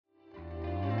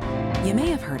You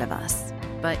may have heard of us,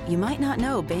 but you might not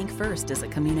know Bank First is a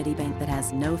community bank that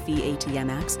has no-fee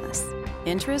ATM access,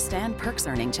 interest and perks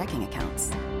earning checking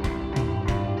accounts.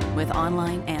 With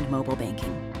online and mobile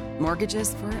banking,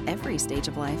 mortgages for every stage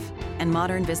of life, and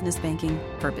modern business banking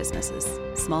for businesses,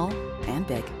 small and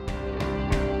big.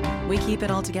 We keep it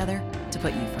all together to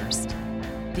put you first.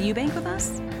 Do you bank with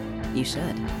us? You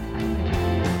should.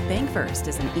 Bank First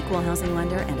is an equal housing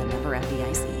lender and a member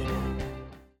FDIC.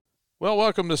 Well,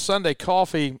 welcome to Sunday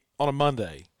Coffee on a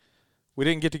Monday. We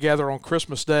didn't get together on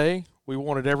Christmas Day. We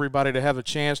wanted everybody to have a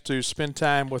chance to spend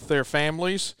time with their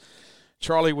families.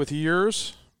 Charlie with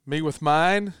yours, me with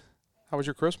mine. How was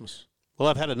your Christmas? Well,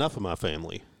 I've had enough of my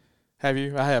family. Have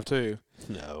you? I have too.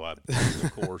 No,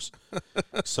 of course.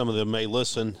 Some of them may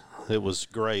listen. It was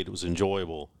great. It was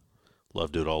enjoyable.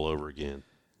 Love to do it all over again.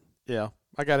 Yeah.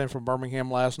 I got in from Birmingham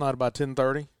last night about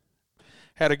 10:30.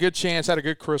 Had a good chance, had a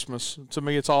good Christmas. To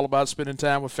me, it's all about spending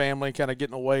time with family, kind of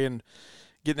getting away and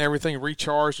getting everything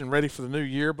recharged and ready for the new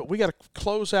year. But we got to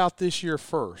close out this year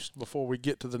first before we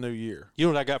get to the new year. You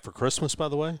know what I got for Christmas, by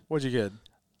the way? What'd you get?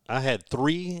 I had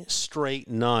 3 straight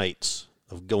nights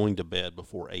of going to bed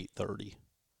before 8:30.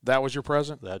 That was your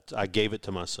present? That I gave it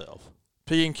to myself.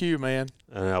 P&Q, man.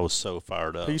 And I was so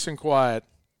fired up. Peace and quiet.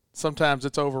 Sometimes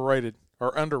it's overrated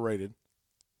or underrated.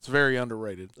 It's very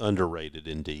underrated. Underrated,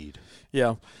 indeed.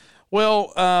 Yeah.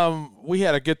 Well, we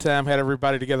had a good time, had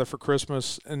everybody together for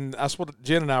Christmas, and that's what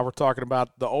Jen and I were talking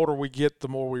about. The older we get, the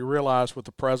more we realize with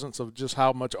the presence of just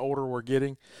how much older we're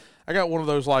getting. I got one of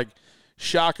those, like,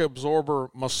 shock absorber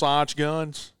massage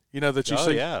guns,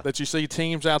 that you see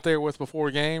teams out there with before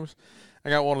games.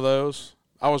 I got one of those.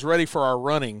 I was ready for our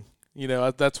running.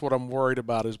 That's what I'm worried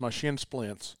about is my shin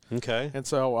splints. Okay. And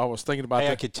so I was thinking about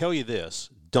that. I could tell you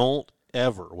this. Don't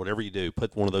ever, whatever you do,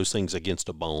 put one of those things against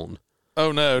a bone.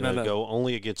 Oh, no. Go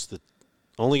only against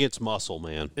muscle,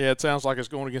 man. Yeah, it sounds like it's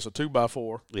going against a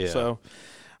 2x4. Yeah. So,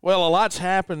 well, a lot's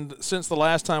happened since the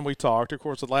last time we talked. Of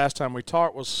course, the last time we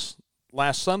talked was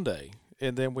last Sunday.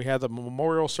 And then we had the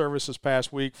memorial service this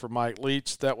past week for Mike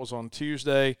Leach. That was on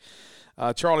Tuesday.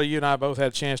 Charlie, you and I both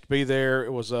had a chance to be there.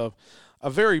 It was a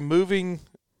very moving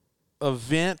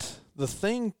event. The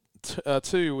thing,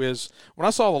 too, is when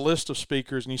I saw the list of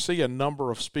speakers and you see a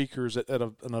number of speakers at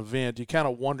an event, you kind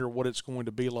of wonder what it's going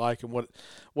to be like and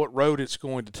what road it's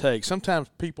going to take. Sometimes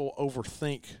people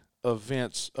overthink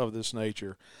events of this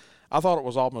nature. I thought it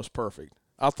was almost perfect.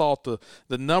 I thought the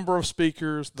number of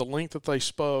speakers, the length that they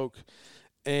spoke,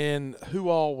 and who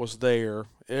all was there,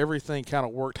 everything kind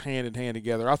of worked hand in hand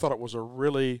together. I thought it was a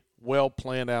really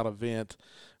well-planned-out event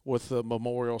with the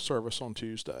memorial service on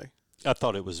Tuesday. I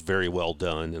thought it was very well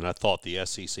done, and I thought the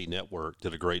SEC Network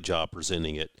did a great job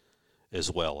presenting it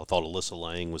as well. I thought Alyssa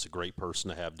Lang was a great person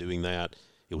to have doing that.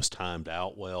 It was timed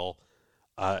out well.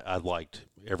 I liked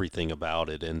everything about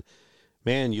it. And,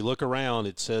 man, you look around,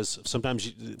 it says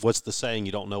sometimes what's the saying?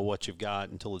 You don't know what you've got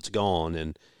until it's gone.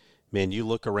 And, man, you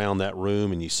look around that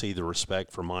room and you see the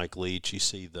respect for Mike Leach. You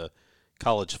see the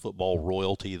college football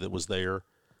royalty that was there.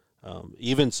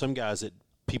 Even some guys that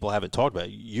people haven't talked about.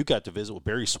 You got to visit with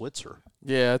Barry Switzer.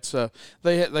 Yeah, it's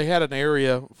they had an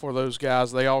area for those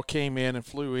guys. They all came in and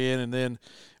flew in and then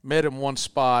met in one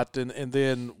spot and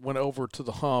then went over to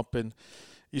the hump. And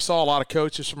you saw a lot of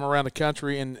coaches from around the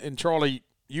country. And Charlie,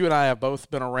 you and I have both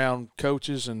been around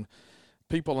coaches and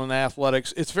people in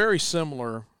athletics. It's very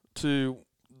similar to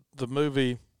the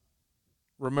movie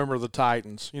Remember the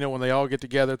Titans, when they all get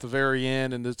together at the very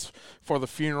end and it's for the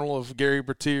funeral of Gary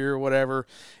Bertier or whatever,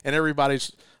 and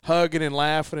everybody's hugging and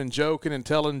laughing and joking and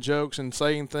telling jokes and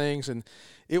saying things. And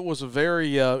it was a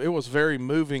very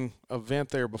moving event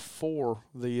there before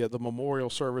the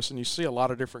memorial service. And you see a lot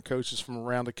of different coaches from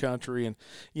around the country. And,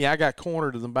 I got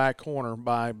cornered in the back corner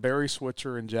by Barry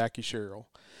Switzer and Jackie Sherrill.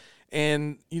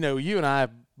 And, you and I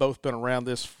have both been around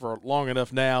this for long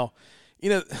enough now.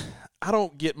 I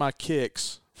don't get my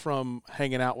kicks from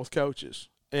hanging out with coaches.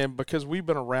 And because we've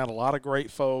been around a lot of great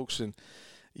folks, and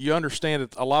you understand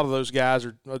that a lot of those guys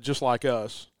are just like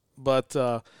us. But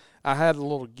I had a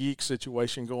little geek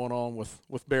situation going on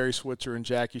with Barry Switzer and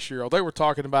Jackie Sherrill. They were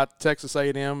talking about Texas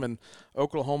A&M and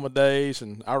Oklahoma days,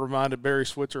 and I reminded Barry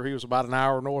Switzer he was about an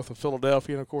hour north of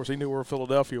Philadelphia. And, of course, he knew where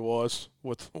Philadelphia was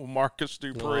with Marcus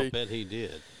Dupree. Well, I bet he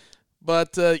did.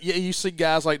 But, you see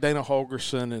guys like Dana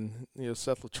Holgerson and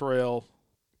Seth Luttrell,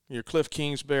 Cliff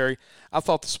Kingsbury. I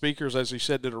thought the speakers, as he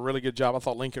said, did a really good job. I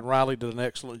thought Lincoln Riley did an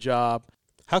excellent job.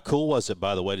 How cool was it,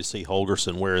 by the way, to see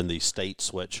Holgerson wearing the state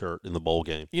sweatshirt in the bowl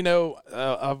game?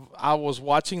 I was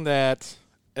watching that,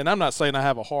 and I'm not saying I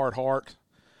have a hard heart,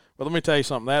 but let me tell you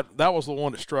something. That was the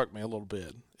one that struck me a little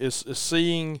bit, is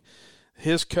seeing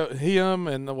him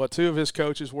and two of his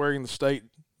coaches wearing the state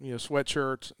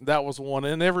sweatshirts. That was one,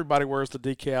 and everybody wears the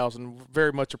decals, and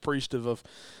very much appreciative of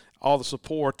all the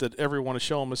support that everyone has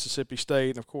shown Mississippi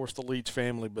State, and of course the Leach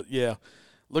family. But yeah,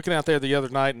 looking out there the other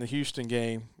night in the Houston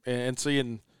game and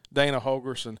seeing Dana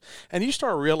Holgorsen, and you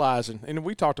start realizing, and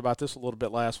we talked about this a little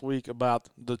bit last week, about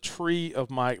the tree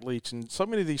of Mike Leach, and so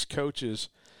many of these coaches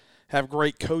have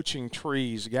great coaching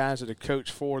trees, guys that have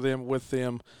coached for them, with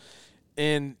them,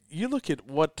 and you look at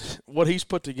what he's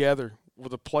put together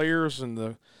with the players and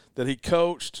that he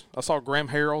coached. I saw Graham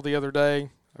Harrell the other day.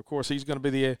 Of course, he's going to be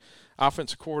the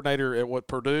offensive coordinator at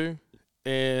Purdue,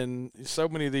 and so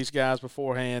many of these guys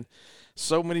beforehand.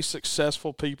 So many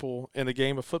successful people in the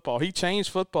game of football. He changed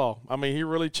football. I mean, he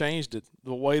really changed it,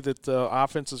 the way that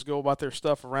offenses go about their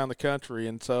stuff around the country.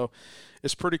 And so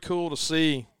it's pretty cool to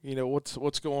see,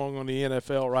 what's going on in the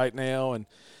NFL right now and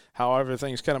how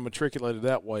everything's kind of matriculated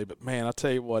that way. But, man, I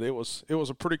tell you what, it was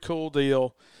a pretty cool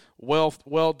deal,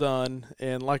 well done.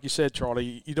 And like you said,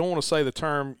 Charlie, you don't want to say the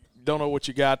term don't know what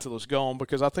you got till it's gone,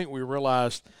 because I think we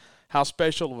realized how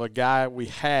special of a guy we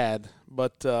had.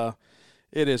 But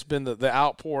it has been the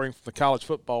outpouring from the college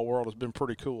football world has been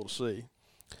pretty cool to see.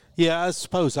 Yeah, I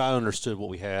suppose I understood what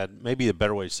we had. Maybe a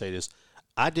better way to say this,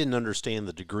 I didn't understand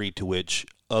the degree to which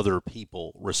other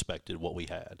people respected what we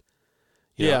had.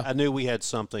 I knew we had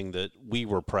something that we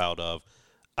were proud of.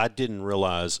 I didn't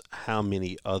realize how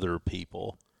many other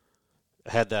people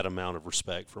had that amount of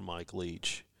respect for Mike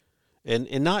Leach.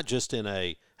 And not just in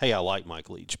a, hey, I like Mike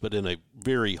Leach, but in a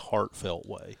very heartfelt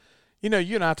way. You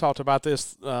and I talked about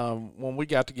this when we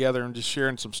got together and just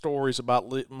sharing some stories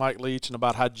about Mike Leach and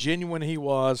about how genuine he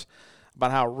was,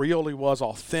 about how real he was,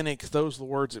 authentic. Those are the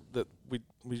words that we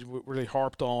really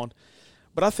harped on.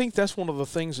 But I think that's one of the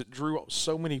things that drew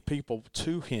so many people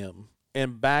to him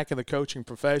and back in the coaching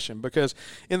profession. Because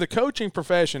in the coaching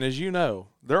profession, as you know,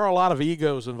 there are a lot of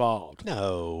egos involved.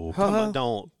 No, come on,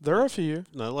 don't. There are a few.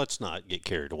 No, let's not get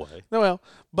carried away. No, well,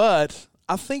 but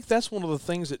I think that's one of the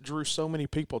things that drew so many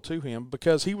people to him,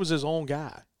 because he was his own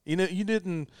guy. You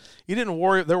didn't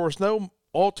worry. There was no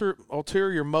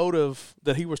ulterior motive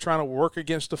that he was trying to work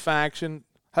against a faction.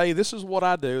 Hey, this is what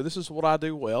I do. This is what I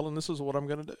do well, and this is what I'm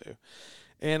going to do.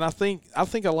 And I think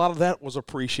a lot of that was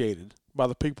appreciated by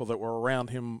the people that were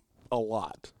around him a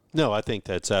lot. No, I think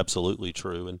that's absolutely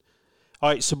true. And all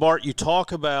right, so Bart, you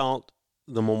talk about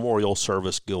the memorial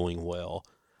service going well.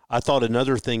 I thought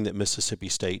another thing that Mississippi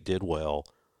State did well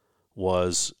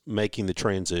was making the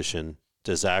transition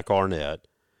to Zach Arnett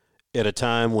at a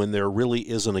time when there really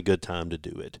isn't a good time to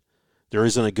do it. There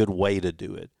isn't a good way to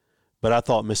do it. But I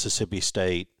thought Mississippi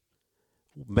State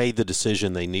made the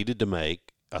decision they needed to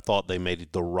make. I thought they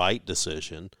made the right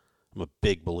decision. I'm a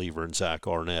big believer in Zach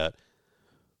Arnett.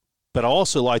 But I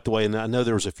also like the way, and I know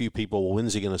there was a few people, well,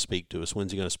 when's he going to speak to us?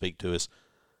 When's he going to speak to us?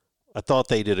 I thought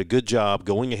they did a good job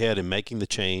going ahead and making the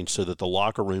change so that the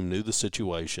locker room knew the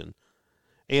situation.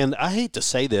 And I hate to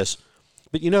say this,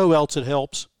 but you know who else it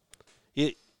helps?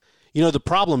 The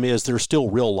problem is there's still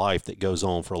real life that goes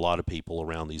on for a lot of people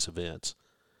around these events.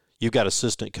 You've got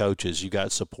assistant coaches, you've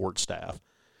got support staff.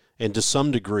 And to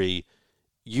some degree,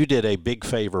 you did a big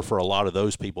favor for a lot of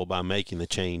those people by making the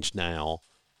change now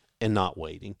and not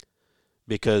waiting.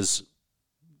 Because,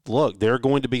 look, there are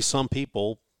going to be some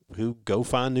people who go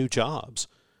find new jobs.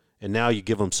 And now you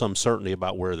give them some certainty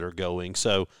about where they're going.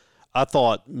 So I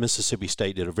thought Mississippi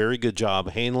State did a very good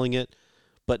job handling it,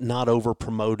 but not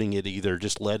over-promoting it either,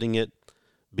 just letting it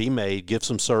be made, give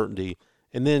some certainty,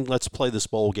 and then let's play this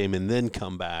bowl game and then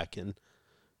come back and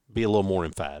be a little more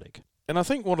emphatic. And I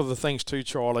think one of the things, too,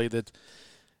 Charlie, that,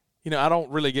 I don't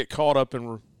really get caught up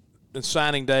in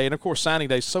signing day. And, of course, signing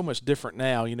day is so much different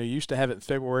now. You used to have it in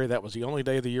February. That was the only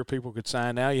day of the year people could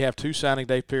sign. Now you have 2 signing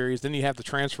day periods. Then you have the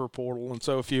transfer portal. And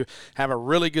so if you have a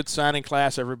really good signing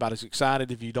class, everybody's excited.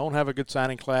 If you don't have a good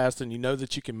signing class, then you know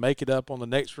that you can make it up on the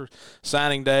next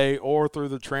signing day or through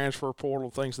the transfer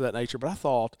portal, things of that nature. But I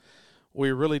thought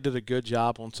we really did a good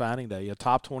job on signing day. A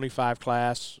top 25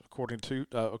 class, according to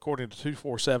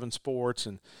 247 Sports,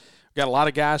 and got a lot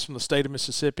of guys from the state of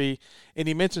Mississippi. And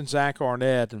you mentioned Zach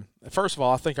Arnett. And first of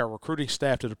all, I think our recruiting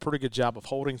staff did a pretty good job of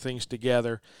holding things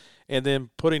together and then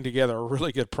putting together a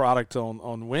really good product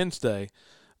on Wednesday.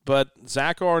 But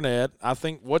Zach Arnett, I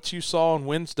think what you saw on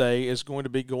Wednesday is going to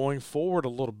be going forward a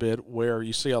little bit, where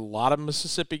you see a lot of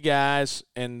Mississippi guys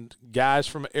and guys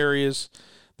from areas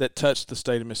that touch the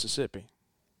state of Mississippi.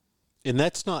 And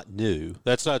that's not new.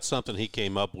 That's not something he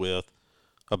came up with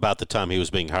about the time he was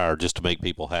being hired just to make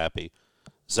people happy.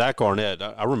 Zach Arnett,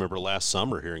 I remember last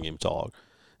summer hearing him talk,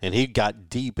 and he got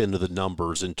deep into the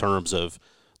numbers in terms of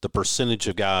the percentage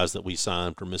of guys that we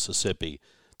signed from Mississippi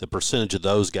the percentage of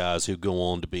those guys who go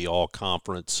on to be all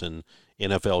conference and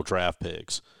NFL draft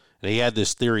picks. And he had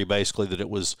this theory basically that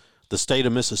it was the state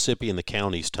of Mississippi and the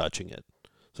counties touching it.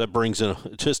 So that brings in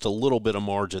just a little bit of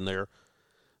margin there.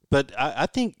 But I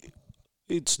think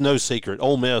it's no secret.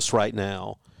 Ole Miss right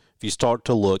now, if you start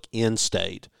to look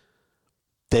in-state,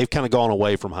 they've kind of gone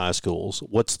away from high schools.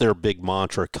 What's their big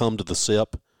mantra? Come to the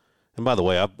SIP. And by the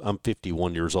way, I'm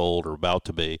 51 years old or about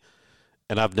to be,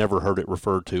 and I've never heard it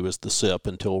referred to as the SIP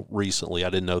until recently. I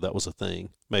didn't know that was a thing.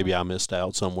 Maybe I missed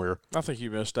out somewhere. I think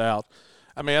you missed out.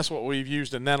 I mean, that's what we've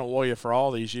used in Nanawaya for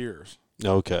all these years.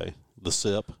 Okay, the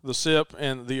SIP. The SIP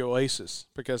and the Oasis,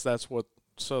 because that's what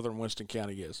Southern Winston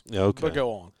County is. Okay. But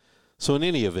go on. So in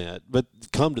any event, but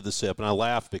come to the SIP, and I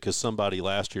laughed because somebody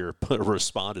last year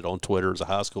responded on Twitter as a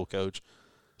high school coach,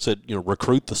 said,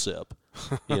 recruit the SIP.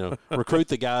 Recruit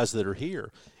the guys that are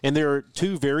here. And there are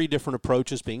two very different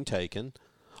approaches being taken.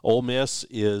 Ole Miss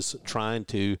is trying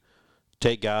to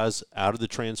take guys out of the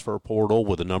transfer portal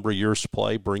with a number of years to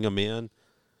play, bring them in,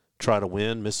 try to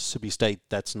win. Mississippi State,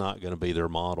 that's not going to be their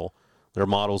model. Their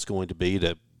model is going to be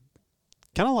to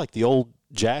kind of like the old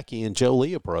Jackie and Joe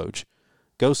Lee approach.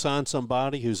 Go sign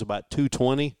somebody who's about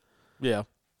 220. Yeah.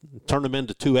 Turn them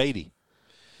into 280.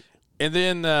 And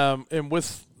then and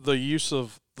with the use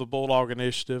of the Bulldog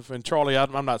Initiative, and Charlie,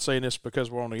 I'm not saying this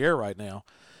because we're on the air right now.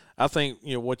 I think,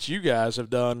 what you guys have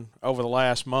done over the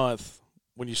last month,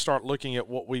 when you start looking at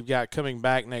what we've got coming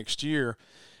back next year,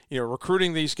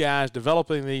 recruiting these guys,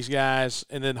 developing these guys,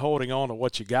 and then holding on to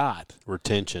what you got.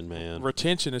 Retention, man.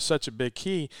 Retention is such a big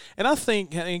key. And I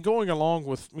think, and going along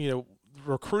with,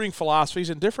 recruiting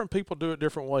philosophies, and different people do it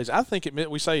different ways. I think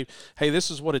we say, hey, this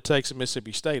is what it takes at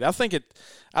Mississippi State. I think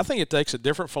it takes a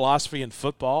different philosophy in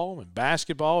football and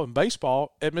basketball and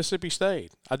baseball at Mississippi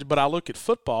State. But I look at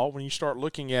football, when you start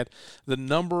looking at the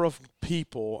number of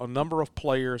people, a number of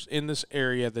players in this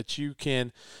area that you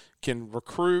can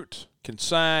recruit, can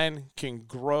sign, can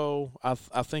grow.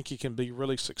 I think you can be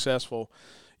really successful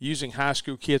using high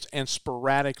school kids and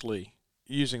sporadically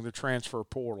using the transfer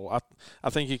portal. I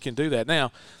think you can do that.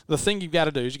 Now, the thing you've got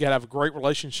to do is you got to have great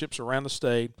relationships around the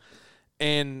state.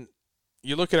 And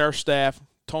you look at our staff,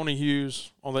 Tony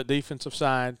Hughes on that defensive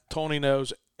side. Tony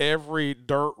knows every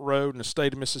dirt road in the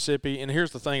state of Mississippi. And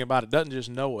here's the thing about it. Doesn't just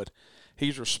know it.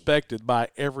 He's respected by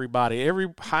everybody.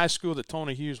 Every high school that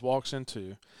Tony Hughes walks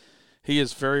into, he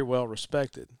is very well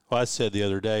respected. Well, I said the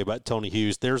other day about Tony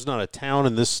Hughes, there's not a town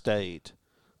in this state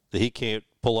that he can't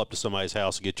pull up to somebody's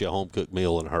house and get you a home-cooked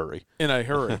meal in a hurry. In a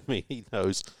hurry. I mean, he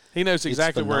knows. He knows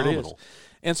exactly where it is.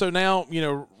 And so now,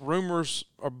 rumors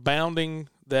are bounding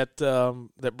that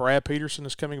that Brad Peterson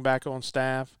is coming back on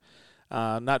staff.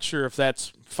 Not sure if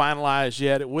that's finalized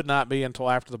yet. It would not be until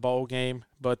after the bowl game.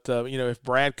 But, if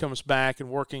Brad comes back and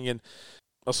working in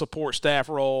a support staff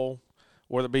role,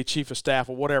 whether it be chief of staff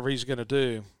or whatever he's going to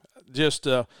do, just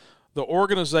the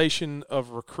organization of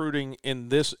recruiting in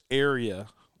this area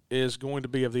is going to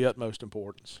be of the utmost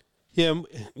importance. Yeah,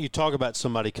 you talk about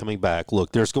somebody coming back.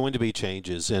 Look, there's going to be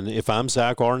changes, and if I'm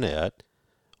Zach Arnett,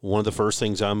 one of the first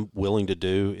things I'm willing to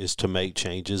do is to make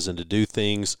changes and to do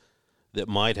things that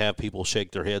might have people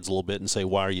shake their heads a little bit and say,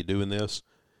 why are you doing this?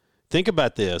 Think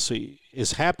about this.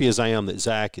 As happy as I am that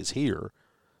Zach is here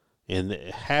and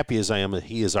happy as I am that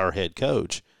he is our head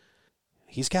coach,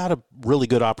 he's got a really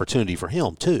good opportunity for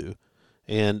him too.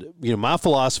 And, my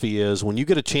philosophy is when you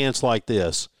get a chance like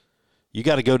this, you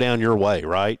got to go down your way,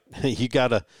 right? You got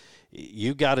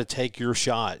to take your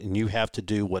shot, and you have to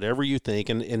do whatever you think.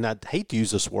 And I hate to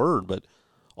use this word, but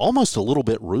almost a little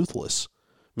bit ruthless.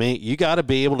 I mean, you got to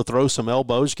be able to throw some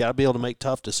elbows. You got to be able to make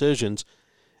tough decisions.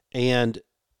 And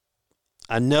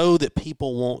I know that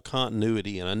people want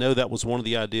continuity, and I know that was one of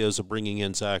the ideas of bringing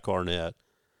in Zach Arnett.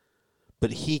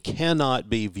 But he cannot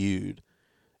be viewed,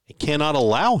 he cannot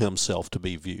allow himself to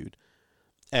be viewed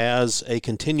as a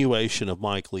continuation of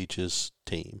Mike Leach's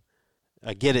team.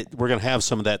 I get it. We're going to have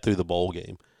some of that through the bowl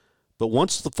game. But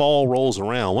once the fall rolls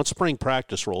around, once spring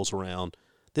practice rolls around,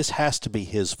 this has to be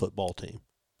his football team.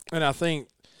 And I think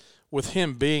with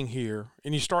him being here,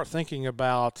 and you start thinking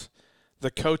about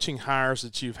the coaching hires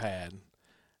that you've had,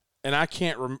 and I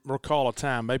can't recall a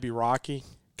time, maybe Rocky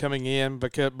coming in,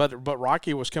 but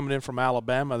Rocky was coming in from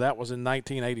Alabama. That was in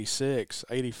 1986,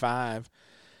 85.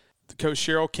 Coach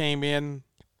Sherrill came in.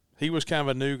 He was kind of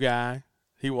a new guy.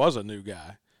 He was a new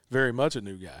guy, very much a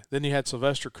new guy. Then you had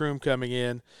Sylvester Croom coming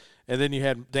in, and then you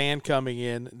had Dan coming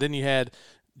in. Then you had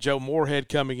Joe Moorhead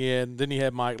coming in. Then you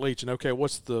had Mike Leach. And, okay,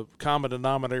 what's the common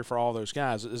denominator for all those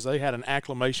guys is they had an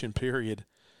acclimation period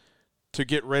to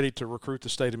get ready to recruit the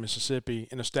state of Mississippi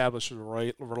and establish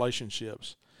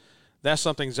relationships. That's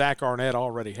something Zach Arnett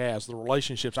already has, the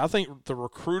relationships. I think the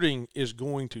recruiting is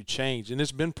going to change, and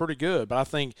it's been pretty good, but I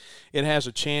think it has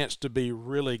a chance to be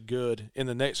really good in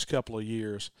the next couple of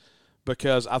years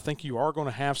because I think you are going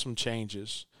to have some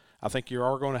changes. I think you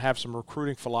are going to have some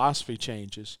recruiting philosophy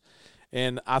changes,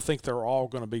 and I think they're all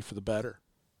going to be for the better.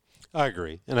 I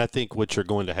agree, and I think what you're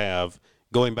going to have,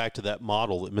 going back to that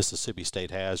model that Mississippi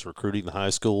State has recruiting the high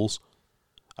schools,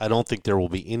 I don't think there will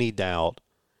be any doubt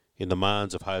in the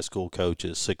minds of high school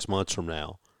coaches 6 months from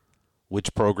now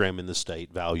which program in the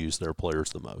state values their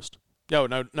players the most.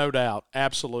 No doubt.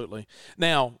 Absolutely.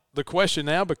 Now, the question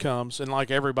now becomes, and like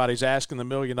everybody's asking the $1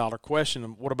 million question,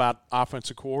 what about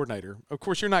offensive coordinator? Of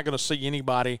course, you're not going to see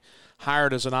anybody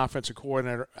hired as an offensive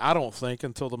coordinator, I don't think,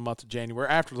 until the month of January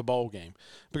after the bowl game.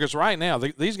 Because right now,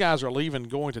 these guys are leaving,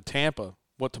 going to Tampa,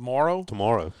 tomorrow?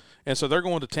 Tomorrow. And so they're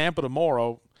going to Tampa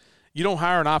tomorrow. You don't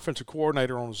hire an offensive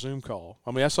coordinator on a Zoom call.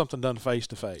 I mean, that's something done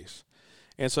face-to-face.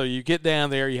 And so you get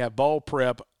down there, you have bowl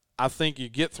prep. I think you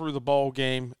get through the bowl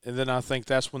game, and then I think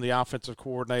that's when the offensive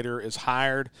coordinator is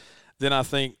hired. Then I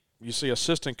think you see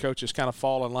assistant coaches kind of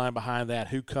fall in line behind that,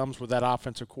 who comes with that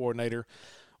offensive coordinator.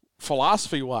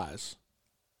 Philosophy-wise,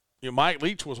 Mike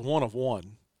Leach was one of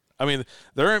one. I mean,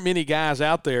 there aren't many guys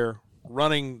out there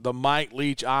running the Mike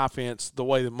Leach offense the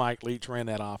way that Mike Leach ran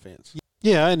that offense.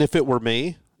 Yeah, and if it were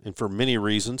me, and for many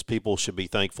reasons, people should be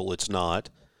thankful it's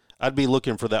not, I'd be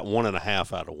looking for that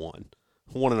 1.5 out of 1,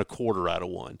 1.25 out of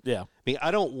 1. Yeah. I mean, I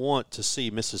don't want to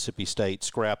see Mississippi State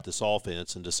scrap this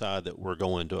offense and decide that we're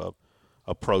going to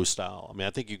a pro style. I mean, I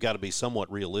think you've got to be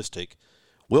somewhat realistic.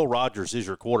 Will Rogers is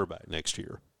your quarterback next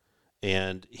year,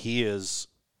 and he is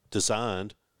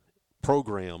designed,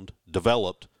 programmed,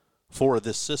 developed for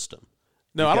this system.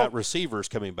 No, You've got receivers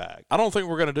coming back. I don't think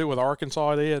we're going to do what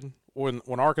Arkansas did when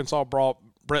Arkansas brought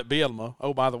Brett Bielema.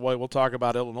 Oh, by the way, we'll talk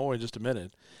about Illinois in just a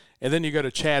minute. And then you go to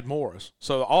Chad Morris.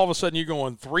 So all of a sudden you're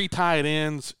going 3 tight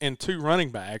ends and 2 running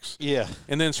backs. Yeah.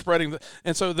 And then spreading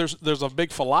and so there's a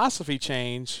big philosophy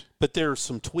change. But there's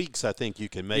some tweaks I think you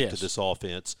can make to this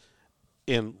offense.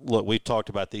 And look, we've talked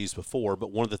about these before,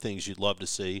 but one of the things you'd love to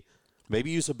see, maybe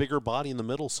use a bigger body in the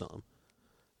middle some.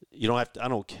 You don't have to, I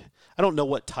don't know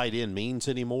what tight end means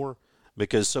anymore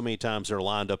because so many times they're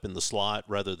lined up in the slot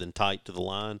rather than tight to the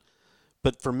line.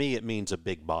 But for me, it means a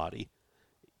big body.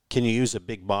 Can you use a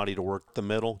big body to work the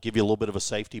middle, give you a little bit of a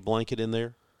safety blanket in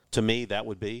there? To me, that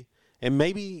would be. And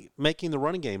maybe making the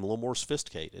running game a little more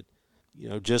sophisticated.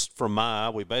 Just from my eye,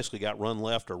 we basically got run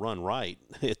left or run right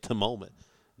at the moment.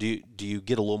 Do you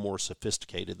get a little more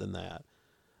sophisticated than that?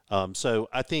 So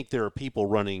I think there are people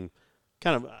running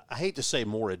kind of, I hate to say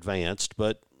more advanced,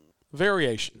 but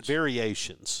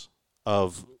variations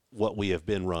of what we have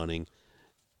been running.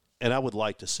 And I would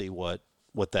like to see what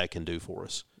that can do for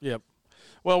us. Yep.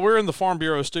 Well, we're in the Farm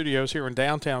Bureau studios here in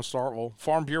downtown Starkville.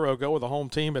 Farm Bureau, go with the home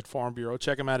team at Farm Bureau.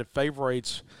 Check them out at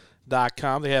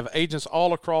favorites.com. They have agents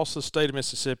all across the state of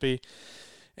Mississippi.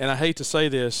 And I hate to say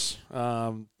this,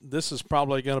 this is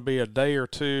probably going to be a day or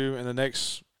two in the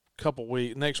next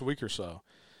week or so,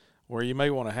 where you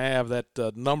may want to have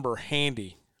that number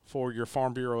handy for your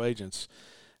Farm Bureau agents.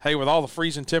 Hey, with all the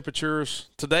freezing temperatures,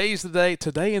 today's the day,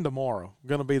 today and tomorrow,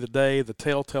 going to be the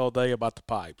telltale day about the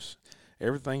pipes.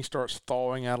 Everything starts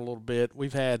thawing out a little bit.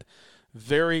 We've had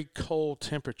very cold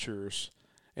temperatures,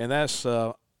 and that's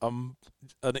an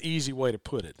easy way to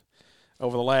put it,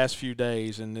 over the last few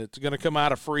days. And it's going to come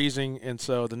out of freezing, and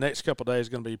so the next couple of days is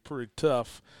going to be pretty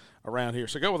tough around here.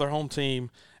 So go with our home team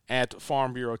at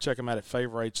Farm Bureau. Check them out at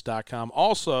favorites.com.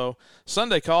 Also,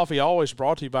 Sunday Coffee always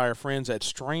brought to you by our friends at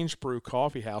Strange Brew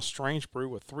Coffee House. Strange Brew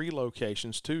with 3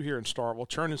 locations, 2 here in Starkville,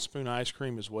 Churn and Spoon Ice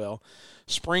Cream as well.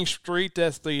 Spring Street,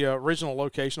 that's the original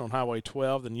location on Highway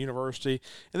 12, then University,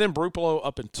 and then Brupolo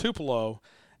up in Tupelo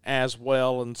as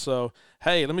well. And so,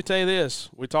 hey, let me tell you this.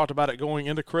 We talked about it going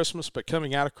into Christmas, but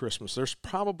coming out of Christmas, there's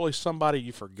probably somebody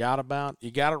you forgot about.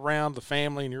 You got around the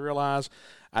family and you realize,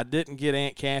 I didn't get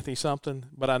Aunt Kathy something,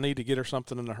 but I need to get her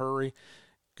something in a hurry.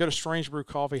 Go to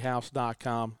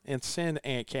strangebrewcoffeehouse.com and send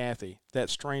Aunt Kathy that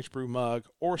Strange Brew mug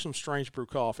or some Strange Brew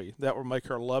coffee. That will make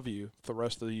her love you for the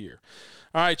rest of the year.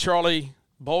 All right, Charlie,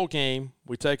 bowl game.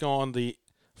 We take on the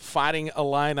Fighting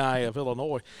Illini of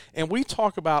Illinois. And we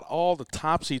talk about all the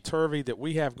topsy-turvy that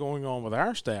we have going on with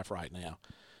our staff right now.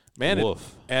 Man,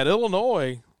 at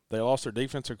Illinois, they lost their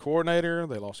defensive coordinator.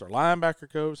 They lost their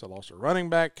linebacker coach. They lost their running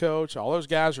back coach. All those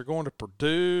guys are going to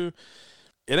Purdue.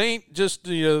 It ain't just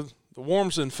the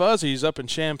warms and fuzzies up in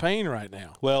Champaign right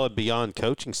now. Well, and beyond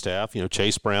coaching staff,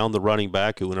 Chase Brown, the running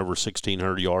back who went over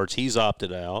 1,600 yards, he's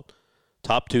opted out.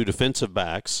 Top 2 defensive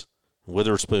backs,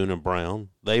 Witherspoon and Brown,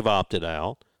 they've opted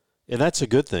out. And that's a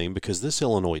good thing because this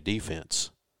Illinois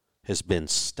defense, has been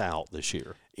stout this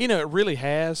year. You know, it really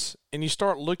has. And you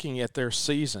start looking at their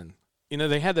season. You know,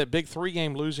 they had that big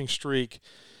 3-game losing streak,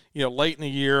 you know, late in the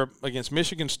year against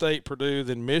Michigan State, Purdue,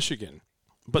 then Michigan.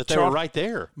 But they were right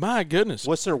there. My goodness.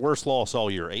 What's their worst loss all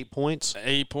year? 8 points?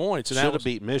 8 points. And should have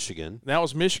beat Michigan. That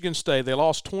was Michigan State. They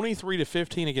lost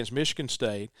 23-15 against Michigan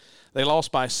State. They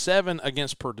lost by 7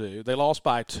 against Purdue. They lost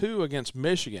by 2 against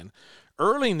Michigan.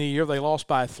 Early in the year, they lost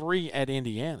by 3 at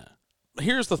Indiana.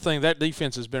 Here's the thing. That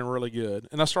defense has been really good.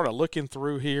 And I started looking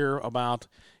through here about,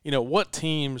 you know, what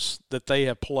teams that they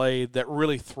have played that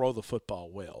really throw the football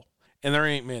well. And there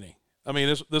ain't many. I mean,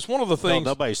 it's one of the things.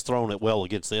 Well, nobody's thrown it well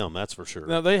against them, that's for sure.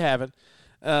 No, they haven't.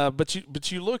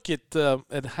 But you look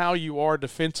at how you are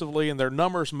defensively, and their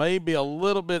numbers may be a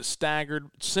little bit staggered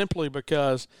simply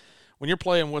because when you're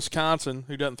playing Wisconsin,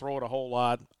 who doesn't throw it a whole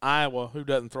lot, Iowa, who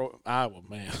doesn't throw – Iowa,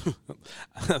 man.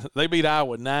 They beat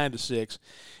Iowa 9-6.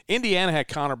 Indiana had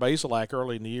Connor Bazelak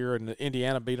early in the year, and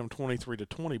Indiana beat them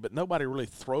 23-20, but nobody really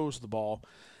throws the ball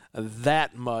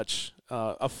that much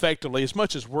effectively, as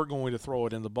much as we're going to throw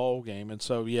it in the bowl game. And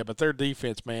so, yeah, but their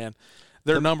defense, man,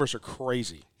 their numbers are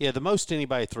crazy. Yeah, the most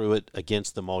anybody threw it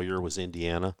against them all year was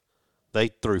Indiana. They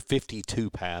threw 52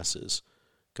 passes,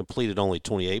 completed only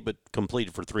 28, but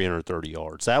completed for 330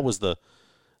 yards. That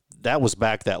was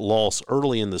back that loss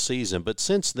early in the season. But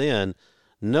since then,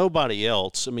 nobody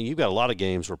else. I mean, you've got a lot of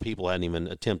games where people hadn't even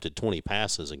attempted 20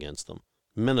 passes against them.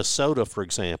 Minnesota, for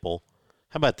example,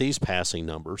 how about these passing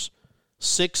numbers?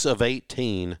 6 of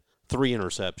 18, 3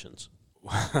 interceptions.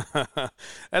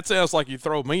 That sounds like you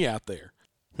throw me out there.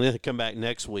 Then they come back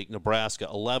next week, Nebraska,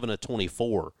 11 of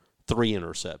 24, 3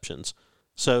 interceptions.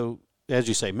 So, as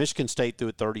you say, Michigan State threw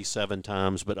it 37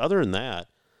 times, but other than that,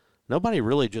 nobody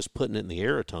really just putting it in the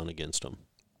air a ton against them.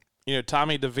 You know,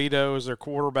 Tommy DeVito is their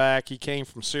quarterback. He came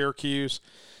from Syracuse.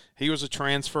 He was a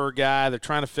transfer guy. They're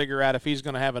trying to figure out if he's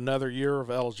going to have another year of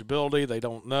eligibility. They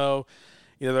don't know.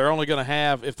 You know, they're only going to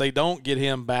have, if they don't get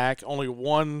him back, only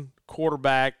one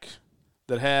quarterback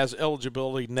that has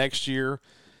eligibility next year.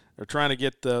 They're trying to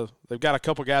get they've got a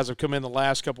couple guys that have come in the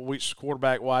last couple of weeks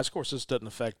quarterback-wise. Of course, this doesn't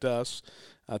affect us.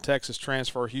 Texas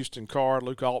transfer Houston Card.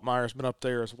 Luke Altmaier's been up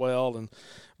there as well.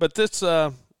 But this,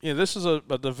 this is a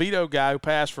DeVito guy who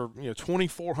passed for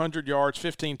 2,400 yards,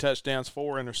 15 touchdowns,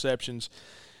 4 interceptions.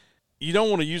 You don't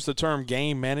want to use the term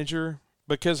game manager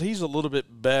because he's a little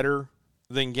bit better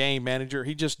than game manager.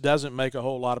 He just doesn't make a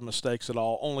whole lot of mistakes at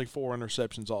all. Only 4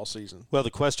 interceptions all season. Well, the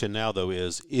question now, though,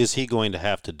 is he going to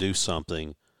have to do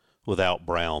something without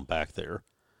Brown back there?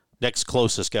 Next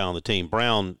closest guy on the team,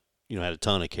 Brown, had a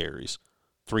ton of carries,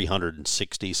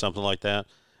 360, something like that.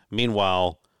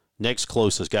 Meanwhile, next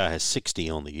closest guy has 60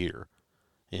 on the year.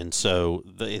 And so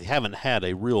they haven't had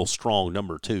a real strong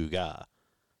number 2 guy.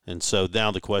 And so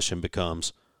now the question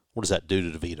becomes, what does that do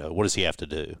to DeVito? What does he have to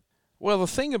do? Well, the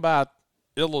thing about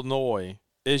Illinois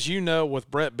is,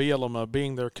 with Brett Bielema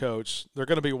being their coach, they're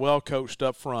going to be well coached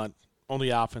up front on the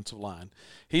offensive line.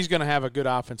 He's going to have a good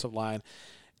offensive line.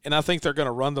 And I think they're going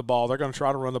to run the ball. They're going to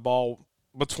try to run the ball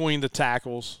between the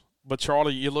tackles. But,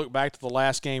 Charlie, you look back to the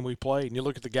last game we played, and you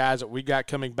look at the guys that we got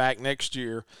coming back next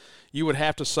year, you would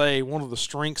have to say one of the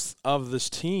strengths of this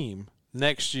team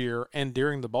next year and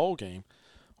during the bowl game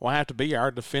will have to be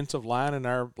our defensive line and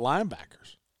our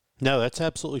linebackers. No, that's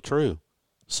absolutely true.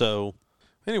 So,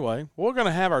 anyway, we're going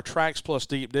to have our Tracks Plus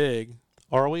Deep Dig.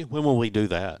 Are we? When will we do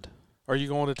that? Are you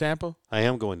going to Tampa? I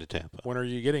am going to Tampa. When are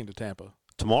you getting to Tampa?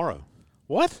 Tomorrow.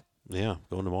 What? Yeah,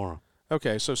 going tomorrow.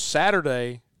 Okay, so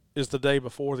Saturday is the day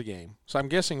before the game. So I'm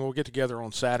guessing we'll get together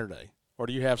on Saturday. Or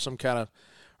do you have some kind of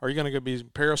 – are you going to go be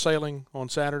parasailing on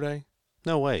Saturday?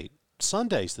 No, wait.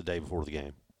 Sunday's the day before the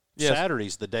game. Yes.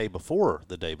 Saturday's the day before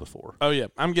the day before. Oh, yeah.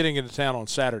 I'm getting into town on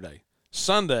Saturday.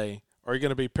 Sunday, are you going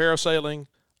to be parasailing,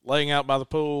 laying out by the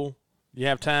pool? You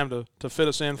have time to fit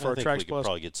us in for a Tracks Plus? I think we could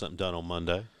probably get something done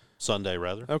on Sunday,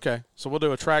 rather. Okay, so we'll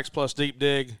do a Tracks Plus Deep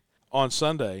Dig on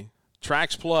Sunday.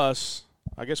 Tracks Plus,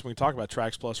 I guess we can talk about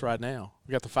Tracks Plus right now.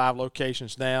 We got the 5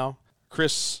 locations now.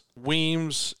 Chris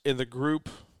Weems in the group,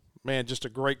 man, just a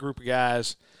great group of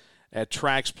guys at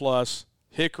Tracks Plus.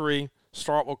 Hickory,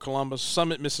 Starkville, Columbus,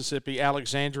 Summit, Mississippi,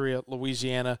 Alexandria,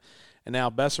 Louisiana, and now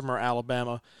Bessemer,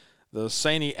 Alabama. The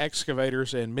Saney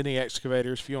Excavators and Mini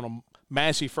Excavators. If you want a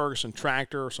Massey Ferguson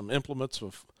tractor or some implements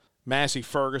of Massey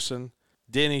Ferguson,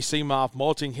 Denny Seamoff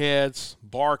Mulching Heads,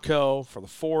 Barco for the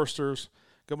Foresters.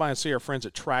 Go by and see our friends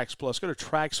at Tracks Plus. Go to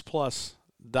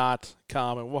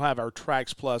tracksplus.com, and we'll have our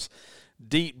Tracks Plus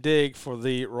Deep Dig for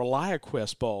the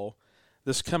ReliaQuest Bowl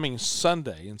this coming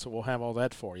Sunday, and so we'll have all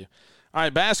that for you. All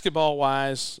right,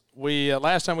 basketball-wise, we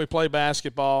last time we played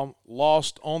basketball,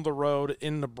 lost on the road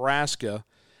in Nebraska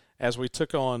as we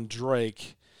took on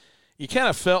Drake. you kind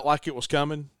of felt like it was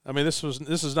coming. I mean, this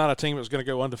is not a team that was going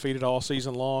to go undefeated all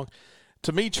season long.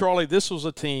 To me, Charlie, this was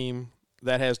a team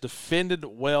that has defended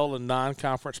well in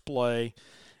non-conference play,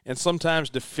 and sometimes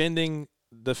defending.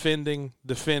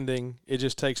 It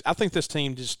just takes – I think this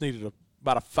team just needed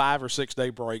about a 5 or 6 day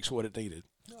break is what it needed.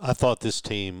 I thought this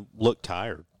team looked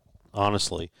tired,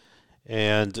 honestly.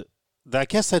 And I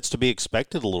guess that's to be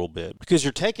expected a little bit because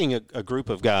you're taking a group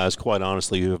of guys, quite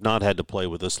honestly, who have not had to play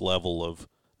with this level of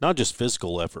not just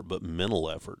physical effort but mental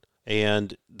effort.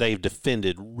 And they've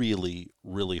defended really,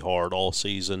 really hard all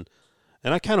season.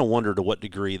 And I kind of wonder to what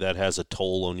degree that has a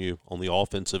toll on you on the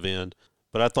offensive end.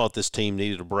 But I thought this team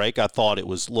needed a break. I thought it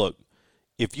was, look,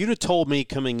 if you'd have told me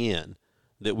coming in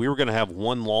that we were going to have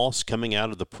one loss coming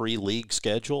out of the pre-league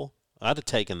schedule, I'd have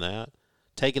taken it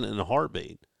in a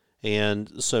heartbeat.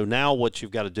 And so now what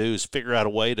you've got to do is figure out a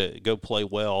way to go play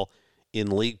well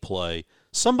in league play.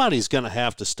 Somebody's going to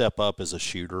have to step up as a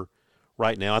shooter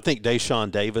right now. I think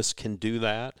Deshaun Davis can do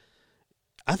that.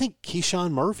 I think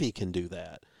Keyshawn Murphy can do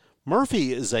that.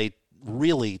 Murphy is a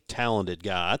really talented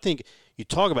guy. I think you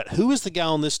talk about who is the guy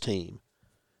on this team.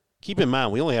 Keep in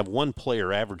mind, we only have one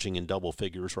player averaging in double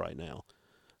figures right now.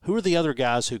 Who are the other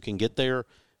guys who can get there?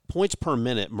 Points per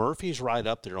minute, Murphy's right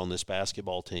up there on this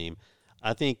basketball team.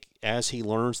 I think as he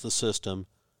learns the system,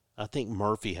 I think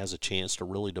Murphy has a chance to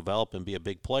really develop and be a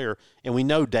big player. And we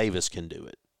know Davis can do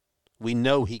it. We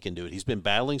know he can do it. He's been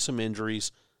battling some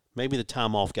injuries. Maybe the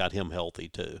time off got him healthy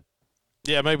too.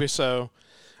 Yeah, maybe so.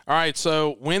 All right,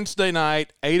 so Wednesday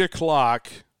night, 8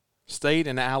 o'clock, State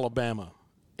and Alabama.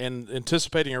 And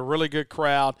anticipating a really good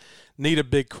crowd, need a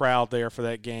big crowd there for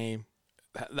that game.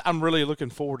 I'm really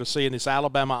looking forward to seeing this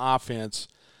Alabama offense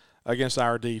against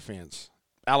our defense.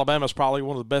 Alabama's probably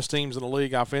one of the best teams in the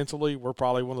league offensively. We're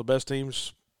probably one of the best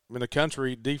teams in the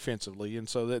country defensively. And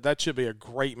so that should be a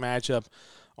great matchup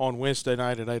on Wednesday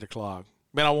night at 8 o'clock.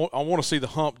 Man, I want to see the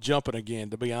hump jumping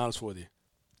again, to be honest with you.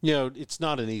 You know, it's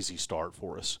not an easy start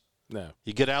for us. No.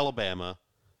 You get Alabama,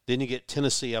 then you get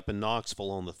Tennessee up in Knoxville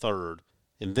on the 3rd,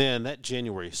 and then that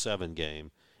January 7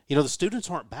 game. You know, the students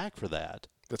aren't back for that.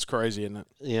 That's crazy, isn't it?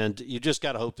 And you just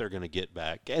got to hope they're going to get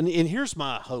back. And here's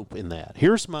my hope in that.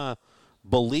 Here's my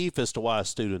belief as to why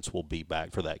students will be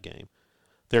back for that game.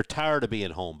 They're tired of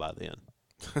being home by then.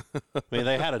 I mean,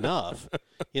 they had enough.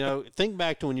 You know, think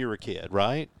back to when you were a kid,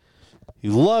 right?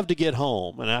 You love to get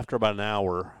home, and after about an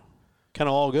hour, kind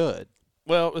of all good.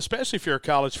 Well, especially if you're a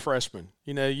college freshman.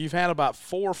 You know, you've had about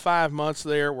 4 or 5 months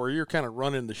there where you're kind of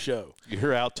running the show.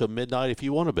 You're out till midnight if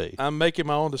you want to be. I'm making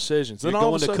my own decisions. You're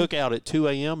going to cookout at 2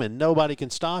 a.m. and nobody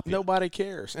can stop you. Nobody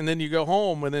cares. And then you go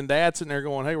home, and then Dad's sitting there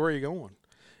going, hey, where are you going?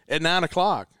 At 9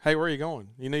 o'clock, hey, where are you going?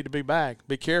 You need to be back.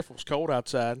 Be careful. It's cold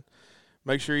outside.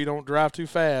 Make sure you don't drive too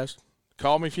fast.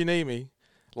 Call me if you need me.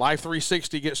 Life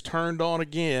 360 gets turned on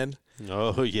again.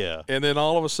 Oh, yeah. And then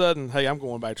all of a sudden, hey, I'm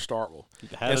going back to Starkville.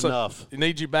 Had enough. It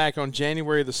needs you back on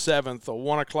January the 7th, a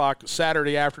 1 o'clock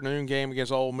Saturday afternoon game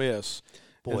against Ole Miss.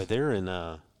 Boy, they're in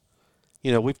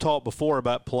you know, we've talked before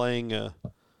about playing kind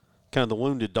of the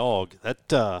wounded dog.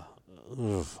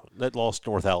 That loss to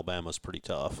North Alabama is pretty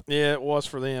tough. Yeah, it was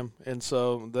for them. And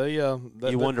so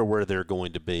you wonder where they're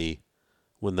going to be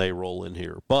when they roll in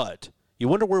here. But you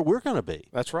wonder where we're going to be.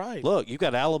 That's right. Look, you've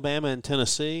got Alabama and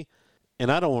Tennessee.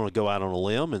 And I don't want to go out on a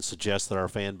limb and suggest that our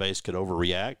fan base could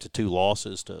overreact to 2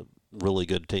 losses to really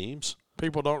good teams.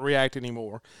 People don't react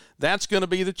anymore. That's going to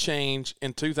be the change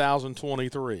in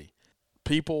 2023.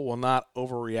 People will not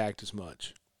overreact as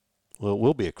much. Well, it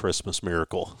will be a Christmas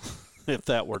miracle if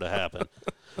that were to happen.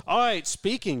 All right,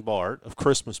 speaking, Bart, of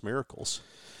Christmas miracles.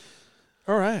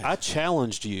 All right. I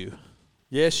challenged you.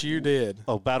 Yes, you did.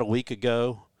 About a week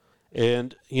ago.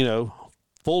 And, you know,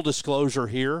 full disclosure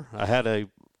here, I had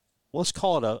let's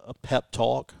call it a pep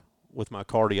talk with my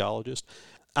cardiologist.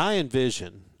 I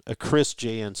envision a Chris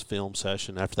Jans film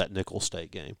session after that Nicholls State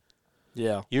game.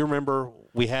 Yeah. You remember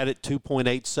we had it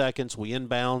 2.8 seconds. We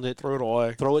inbound it. Throw it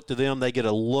away. Throw it to them. They get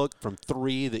a look from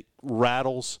 3 that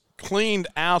rattles. Cleaned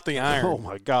out the iron. Oh,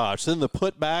 my gosh. Then the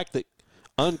putback that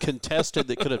uncontested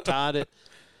that could have tied it.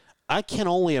 I can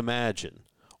only imagine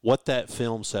what that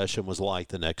film session was like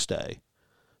the next day.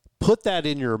 Put that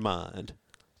in your mind.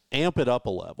 Amp it up a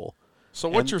level. So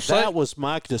what you're saying, that was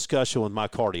my discussion with my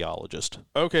cardiologist.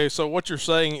 Okay, so what you're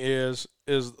saying is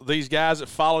these guys that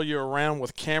follow you around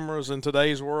with cameras in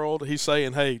today's world, he's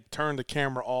saying, hey, turn the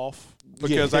camera off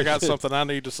because I got something I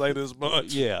need to say this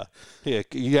much. Yeah.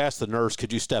 You asked the nurse,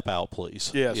 could you step out, please?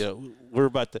 Yes. You know, we're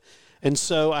about to. And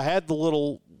so I had the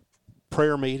little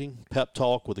prayer meeting, pep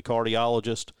talk with the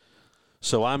cardiologist.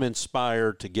 So I'm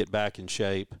inspired to get back in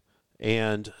shape.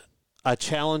 And I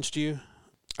challenged you.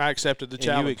 I accepted the and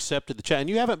challenge. you accepted the challenge. And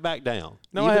you haven't backed down.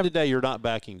 No, Even today, you're not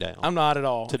backing down. I'm not at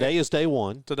all. Today is day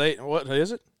one. Today, what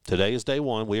is it? Today is day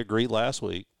one. We agreed last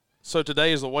week. So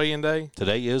today is the weigh-in day?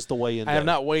 Today is the weigh-in day. I have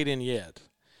not weighed in yet,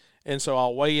 and so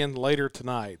I'll weigh in later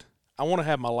tonight. I want to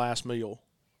have my last meal.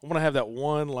 I want to have that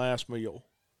one last meal.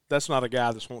 That's not a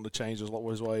guy that's wanting to change his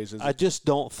ways, is it? I just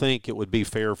don't think it would be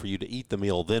fair for you to eat the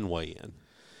meal then weigh in.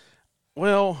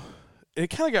 Well, it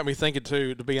kind of got me thinking,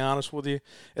 too, to be honest with you.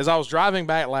 As I was driving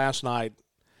back last night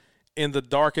in the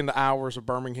darkened hours of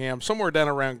Birmingham, somewhere down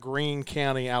around Greene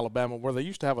County, Alabama, where they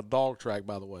used to have a dog track,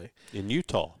 by the way. In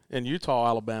Utah,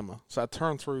 Alabama. So I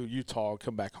turned through Utah and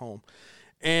come back home.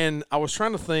 And I was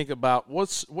trying to think about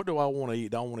what do I want to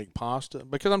eat? Do I want to eat pasta?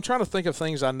 Because I'm trying to think of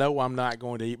things I know I'm not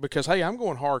going to eat because, hey, I'm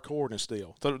going hardcore in this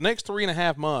deal. The next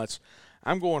 3.5 months,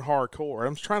 I'm going hardcore.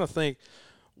 I'm trying to think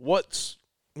what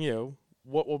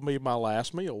will be my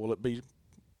last meal? Will it be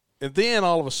 – and then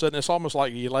all of a sudden it's almost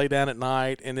like you lay down at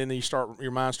night and then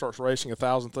your mind starts racing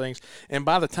 1,000 things. And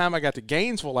by the time I got to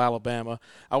Gainesville, Alabama,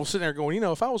 I was sitting there going,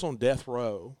 if I was on death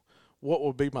row, what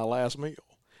would be my last meal?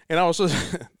 And I was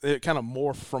just, it kind of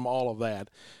morphed from all of that.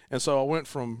 And so I went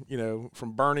from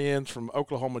burn-ins from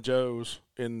Oklahoma Joe's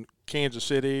in Kansas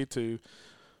City to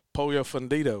Pollo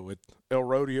Fundito at El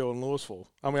Rodeo in Louisville.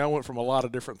 I mean, I went from a lot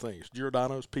of different things,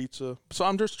 Giordano's Pizza. So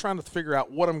I'm just trying to figure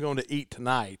out what I'm going to eat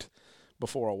tonight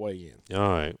before I weigh in. all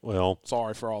right. Well,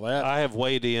 Sorry for all that. I have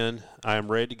weighed in. I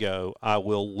am ready to go. I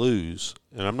will lose,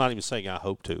 and I'm not even saying I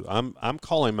hope to. I'm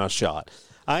calling my shot.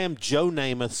 I am Joe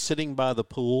Namath sitting by the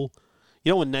pool.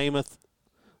 You know when Namath,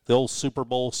 the old Super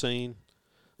Bowl scene?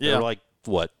 Yeah. They're like,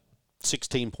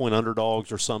 16-point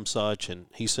underdogs or some such, and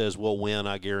he says, we'll win,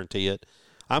 I guarantee it.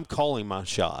 I'm calling my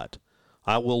shot.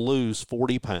 I will lose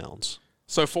 40 pounds.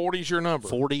 So 40's your number.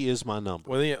 40 is my number.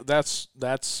 Well, yeah, that's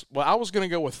well, I was going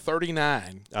to go with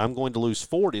 39. I'm going to lose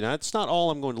 40. Now, that's not all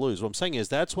I'm going to lose. What I'm saying is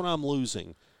that's what I'm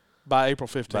losing by April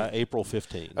 15th. by April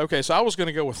 15th. Okay, so I was going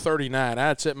to go with 39.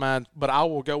 I'd set mine, but I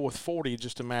will go with 40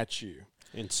 just to match you.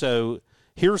 And so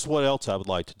here's what else I would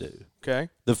like to do. Okay.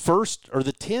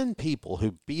 The 10 people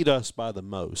who beat us by the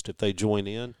most, if they join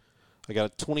in, I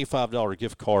got a $25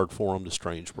 gift card for them to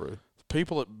Strange Brew.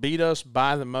 People that beat us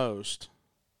by the most,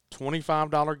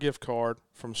 $25 gift card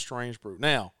from Strange Brew.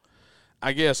 Now,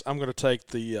 I guess I'm going to take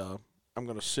I'm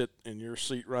going to sit in your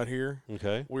seat right here.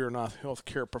 Okay. We are not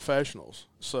healthcare professionals,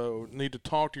 so need to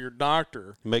talk to your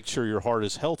doctor. Make sure your heart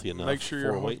is healthy enough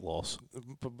for weight loss.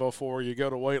 Before you go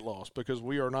to weight loss, because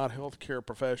we are not healthcare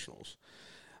professionals.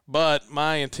 But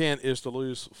my intent is to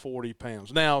lose 40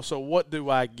 pounds. Now, so what do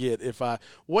I get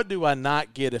what do I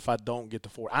not get if I don't get to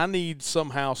 40? I need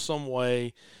somehow, some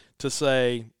way to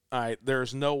say, all right,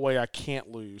 there's no way I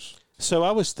can't lose. So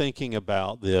I was thinking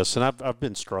about this, and I've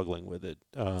been struggling with it.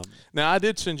 Now, I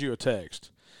did send you a text,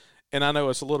 and I know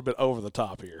it's a little bit over the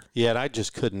top here. Yeah, and I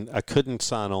just couldn't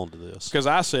sign on to this. Because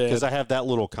I have that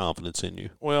little confidence in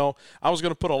you. Well, I was going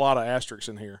to put a lot of asterisks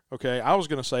in here, okay? I was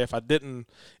going to say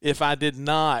if I did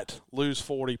not lose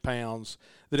 40 pounds,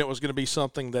 then it was going to be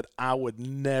something that I would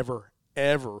never,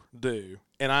 ever do,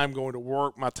 and I'm going to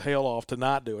work my tail off to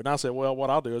not do it. And I said, well,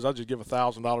 what I'll do is I'll just give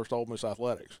 $1,000 to Ole Miss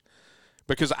Athletics.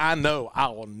 Because I know I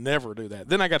will never do that.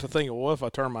 Then I got to thinking, well, what if I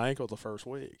turn my ankle the first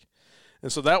week? And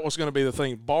so that was going to be the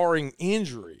thing, barring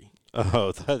injury.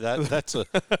 Oh, that's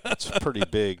a pretty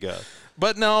big.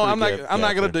 But no, I'm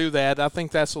not going to do that. I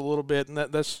think that's a little bit, and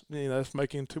that's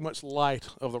making too much light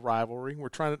of the rivalry. We're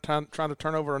trying to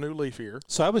turn over a new leaf here.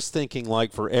 So I was thinking,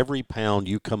 like, for every pound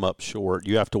you come up short,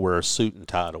 you have to wear a suit and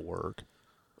tie to work.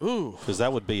 Ooh, because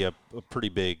that would be a pretty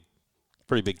big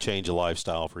change of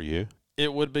lifestyle for you.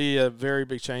 It would be a very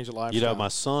big change of lifestyle. You know, my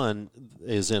son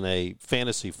is in a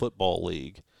fantasy football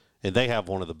league, and they have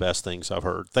one of the best things I've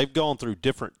heard. They've gone through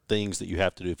different things that you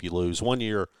have to do if you lose. One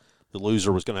year, the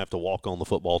loser was going to have to walk on the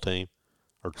football team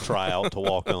or try out to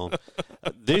walk on.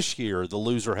 This year, the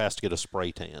loser has to get a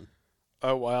spray tan.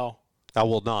 Oh, wow. I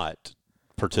will not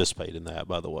participate in that,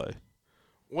 by the way.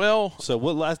 Well,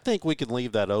 so I think we can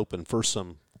leave that open for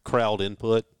some crowd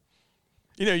input.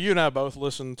 You know, you and I both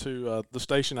listen to the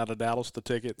station out of Dallas, The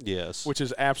Ticket. Yes. Which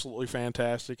is absolutely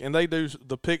fantastic. And they do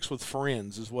the picks with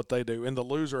friends is what they do. And the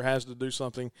loser has to do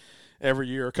something every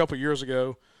year. A couple of years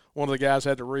ago, one of the guys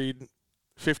had to read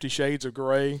 50 Shades of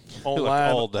Grey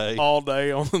online all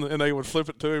day, and they would flip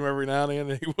it to him every now and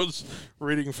then. And he was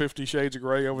reading 50 Shades of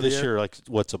Grey over this the air. Year, like,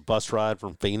 what's a bus ride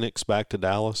from Phoenix back to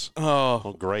Dallas? Oh.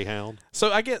 On Greyhound.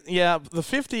 So I get, the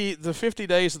 50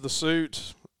 days of the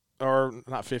suit – or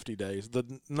not 50 days,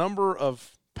 the number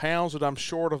of pounds that I'm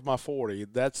short of my 40,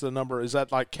 that's the number. Is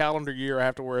that like calendar year I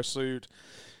have to wear a suit,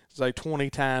 say 20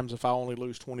 times if I only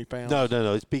lose 20 pounds? No.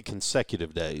 It'd be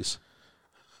consecutive days.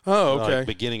 Oh, okay. Like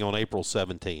beginning on April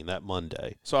 17, that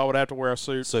Monday. So I would have to wear a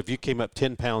suit. So if you came up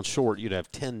 10 pounds short, you'd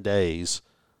have 10 days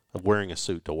of wearing a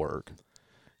suit to work.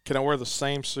 Can I wear the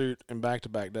same suit in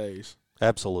back-to-back days?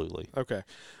 Absolutely. Okay.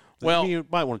 Well, you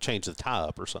might want to change the tie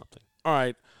up or something. All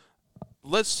right.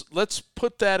 Let's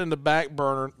put that in the back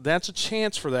burner. That's a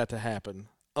chance for that to happen,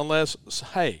 unless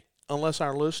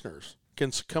our listeners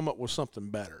can come up with something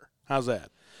better. How's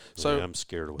that? So I'm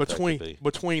scared of what that could be.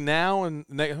 Between now and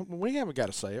we haven't got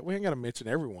to say it. We ain't got to mention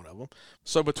every one of them.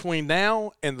 So between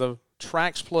now and the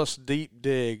Tracks Plus Deep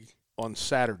Dig on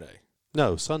Saturday.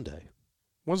 No, Sunday.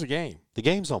 When's the game? The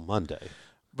game's on Monday.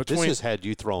 This has had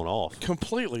you thrown off.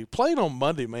 Completely. Playing on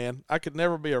Monday, man. I could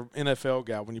never be an NFL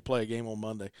guy when you play a game on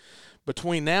Monday.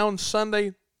 Between now and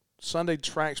Sunday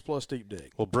Tracks Plus Deep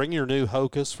Dig. Well, bring your new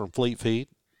Hocus from Fleet Feet.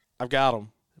 I've got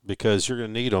them. Because you're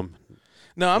going to need them.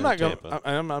 No, I'm not going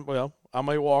to. Well, I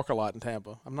may walk a lot in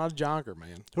Tampa. I'm not a jogger,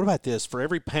 man. What about this? For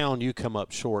every pound you come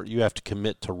up short, you have to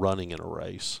commit to running in a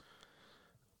race.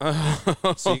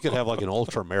 So you could have like an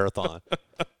ultra marathon.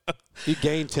 You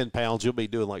gain 10 pounds, you'll be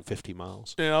doing like 50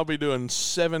 miles. Yeah, I'll be doing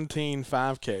 17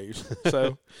 5Ks.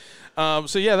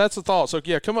 So, yeah, that's the thought. So,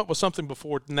 yeah, come up with something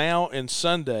before now and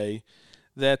Sunday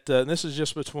that and this is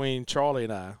just between Charlie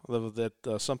and I,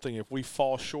 that something if we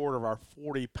fall short of our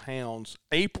 40 pounds,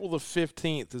 April the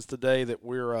 15th is the day that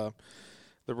we're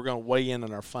going to weigh in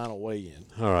on our final weigh-in.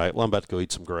 All right. Well, I'm about to go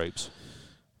eat some grapes.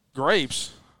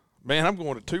 Grapes? Man, I'm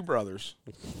going to Two Brothers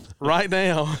right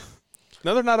now.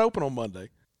 No, they're not open on Monday.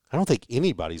 I don't think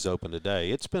anybody's open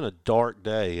today. It's been a dark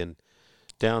day in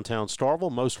downtown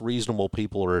Starkville. Most reasonable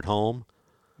people are at home.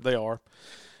 They are.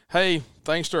 Hey,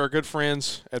 thanks to our good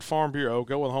friends at Farm Bureau.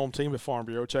 Go with the home team at Farm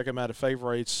Bureau. Check them out at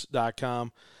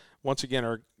favorites.com. Once again,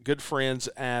 our good friends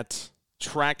at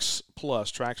Tracks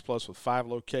Plus with 5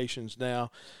 locations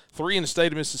now. 3 in the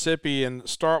state of Mississippi in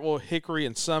Starkville, Hickory,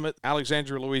 and Summit,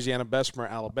 Alexandria, Louisiana, Bessemer,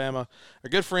 Alabama. Our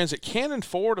good friends at Cannon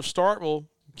Ford of Starkville.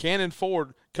 Cannon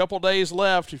Ford, couple days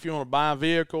left if you want to buy a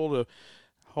vehicle to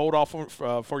hold off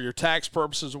for your tax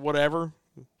purposes or whatever.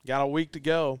 Got a week to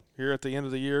go here at the end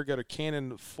of the year. Go to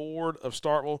Cannon Ford of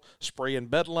Starkville, spray in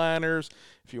bed liners.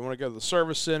 If you want to go to the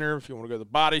service center, if you want to go to the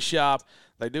body shop,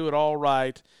 they do it all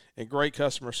right. And great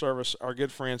customer service, our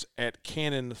good friends at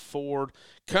Cannon Ford.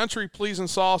 Country Pleasing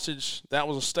Sausage, that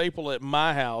was a staple at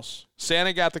my house.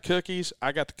 Santa got the cookies,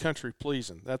 I got the Country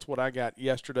Pleasing. That's what I got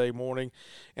yesterday morning.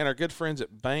 And our good friends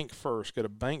at Bank First. Go to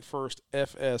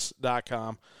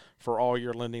bankfirstfs.com for all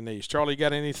your lending needs. Charlie, you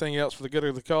got anything else for the good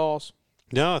of the cause?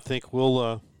 No, I think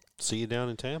we'll see you down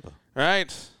in Tampa. All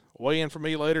right. Weigh in for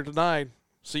me later tonight.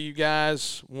 See you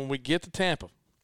guys when we get to Tampa.